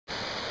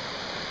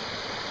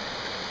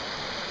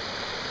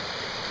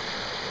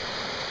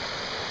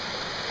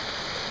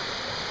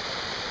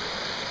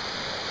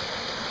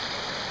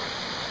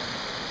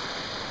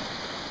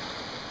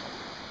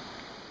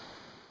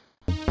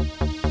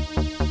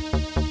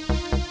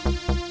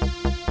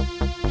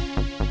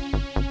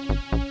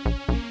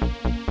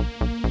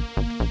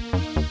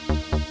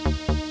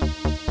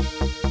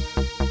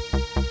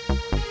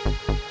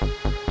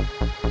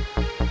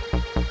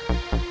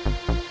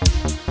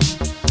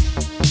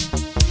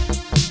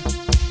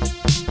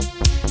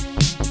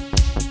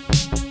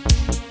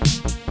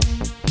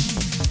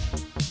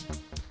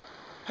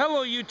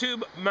Hello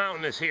YouTube,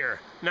 Mountainous here.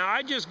 Now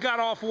I just got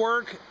off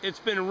work, it's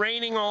been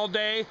raining all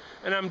day,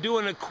 and I'm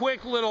doing a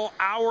quick little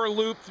hour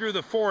loop through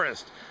the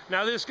forest.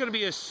 Now this is going to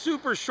be a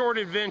super short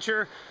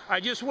adventure. I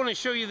just want to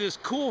show you this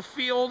cool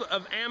field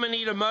of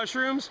Amanita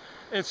mushrooms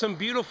and some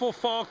beautiful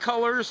fall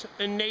colors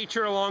and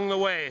nature along the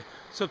way.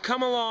 So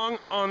come along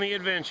on the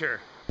adventure.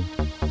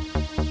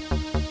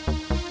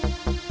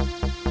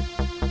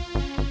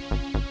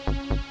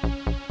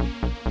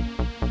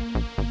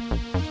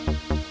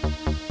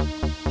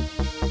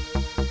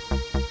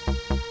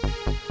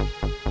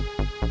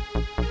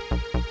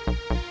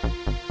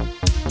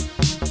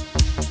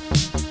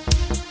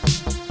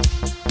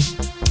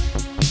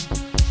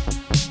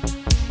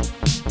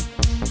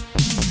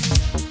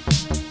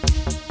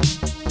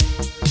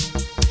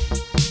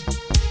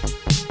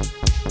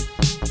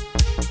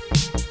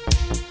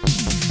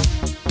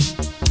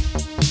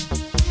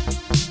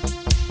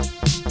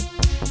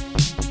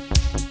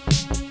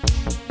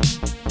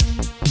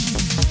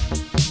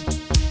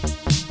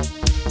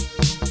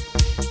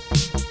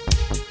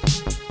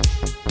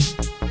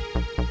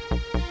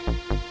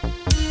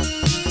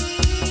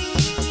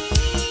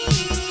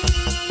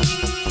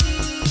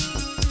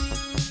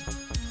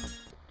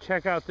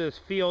 Check out this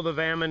field of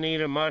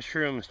Amanita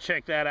mushrooms.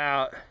 Check that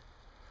out.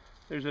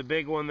 There's a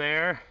big one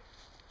there.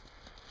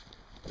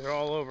 They're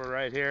all over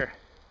right here.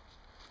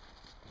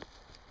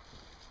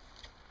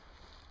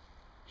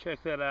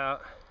 Check that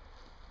out.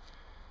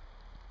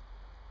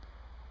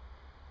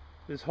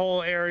 This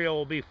whole area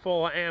will be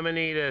full of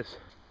Amanitas.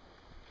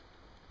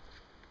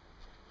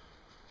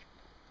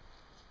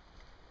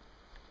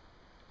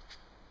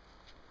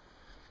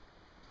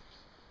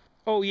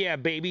 Oh yeah,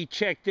 baby,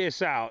 check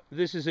this out.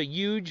 This is a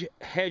huge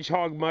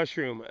hedgehog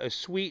mushroom, a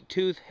sweet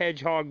tooth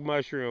hedgehog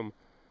mushroom.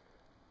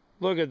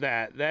 Look at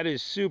that. That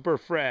is super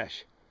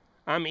fresh.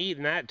 I'm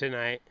eating that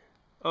tonight.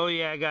 Oh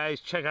yeah, guys,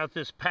 check out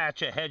this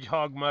patch of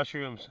hedgehog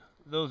mushrooms.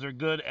 Those are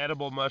good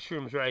edible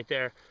mushrooms right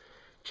there.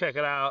 Check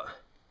it out.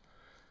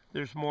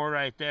 There's more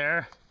right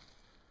there.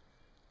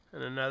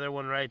 And another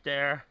one right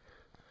there.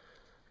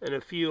 And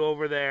a few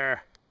over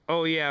there.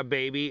 Oh yeah,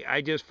 baby,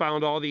 I just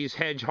found all these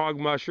hedgehog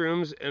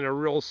mushrooms in a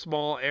real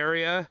small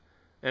area,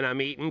 and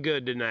I'm eating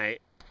good tonight.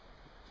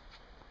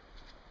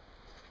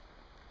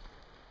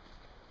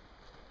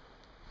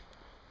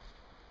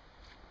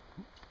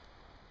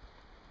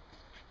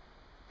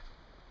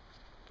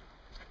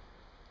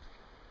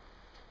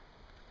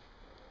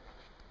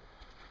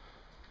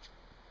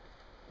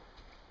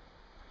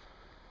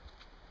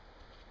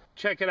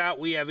 Check it out,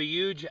 we have a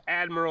huge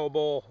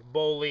Admirable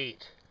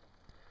Bolete.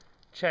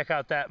 Check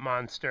out that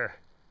monster.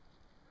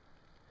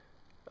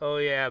 Oh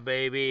yeah,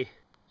 baby.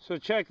 So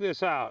check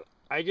this out.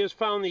 I just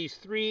found these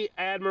 3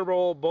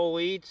 Admirable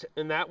Boletes,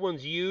 and that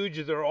one's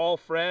huge. They're all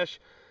fresh.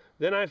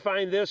 Then I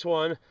find this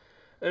one,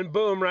 and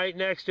boom, right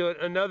next to it,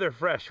 another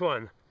fresh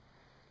one.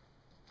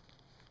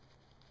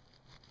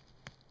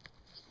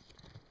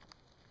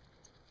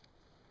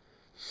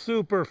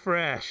 Super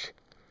fresh.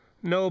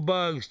 No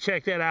bugs.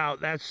 Check that out.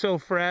 That's so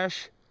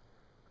fresh.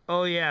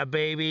 Oh yeah,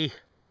 baby.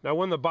 Now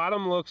when the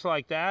bottom looks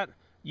like that,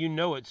 you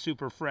know it's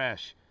super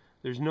fresh.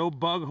 There's no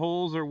bug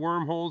holes or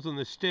worm holes in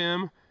the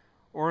stem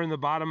or in the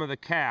bottom of the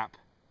cap.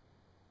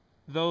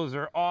 Those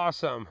are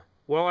awesome.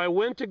 Well, I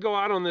went to go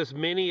out on this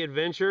mini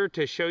adventure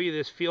to show you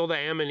this field of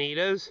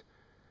Amanitas,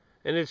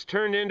 and it's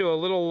turned into a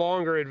little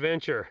longer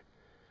adventure.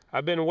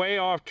 I've been way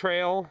off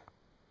trail.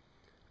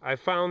 I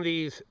found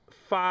these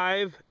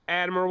 5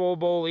 Admirable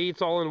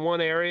Boletes all in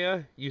one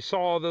area. You saw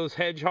all those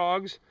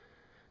hedgehogs,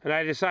 and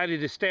I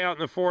decided to stay out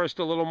in the forest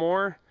a little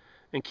more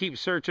and keep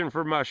searching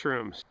for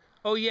mushrooms.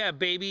 Oh yeah,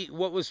 baby,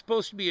 what was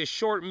supposed to be a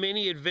short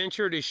mini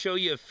adventure to show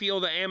you a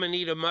field of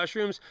Amanita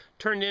mushrooms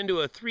turned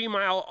into a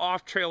 3-mile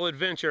off-trail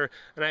adventure,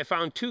 and I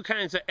found 2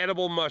 kinds of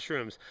edible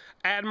mushrooms,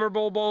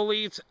 Admirable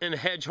Boletes and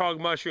hedgehog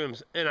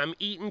mushrooms, and I'm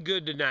eating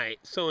good tonight.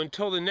 So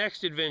until the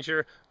next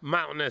adventure,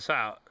 Mountainous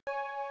out.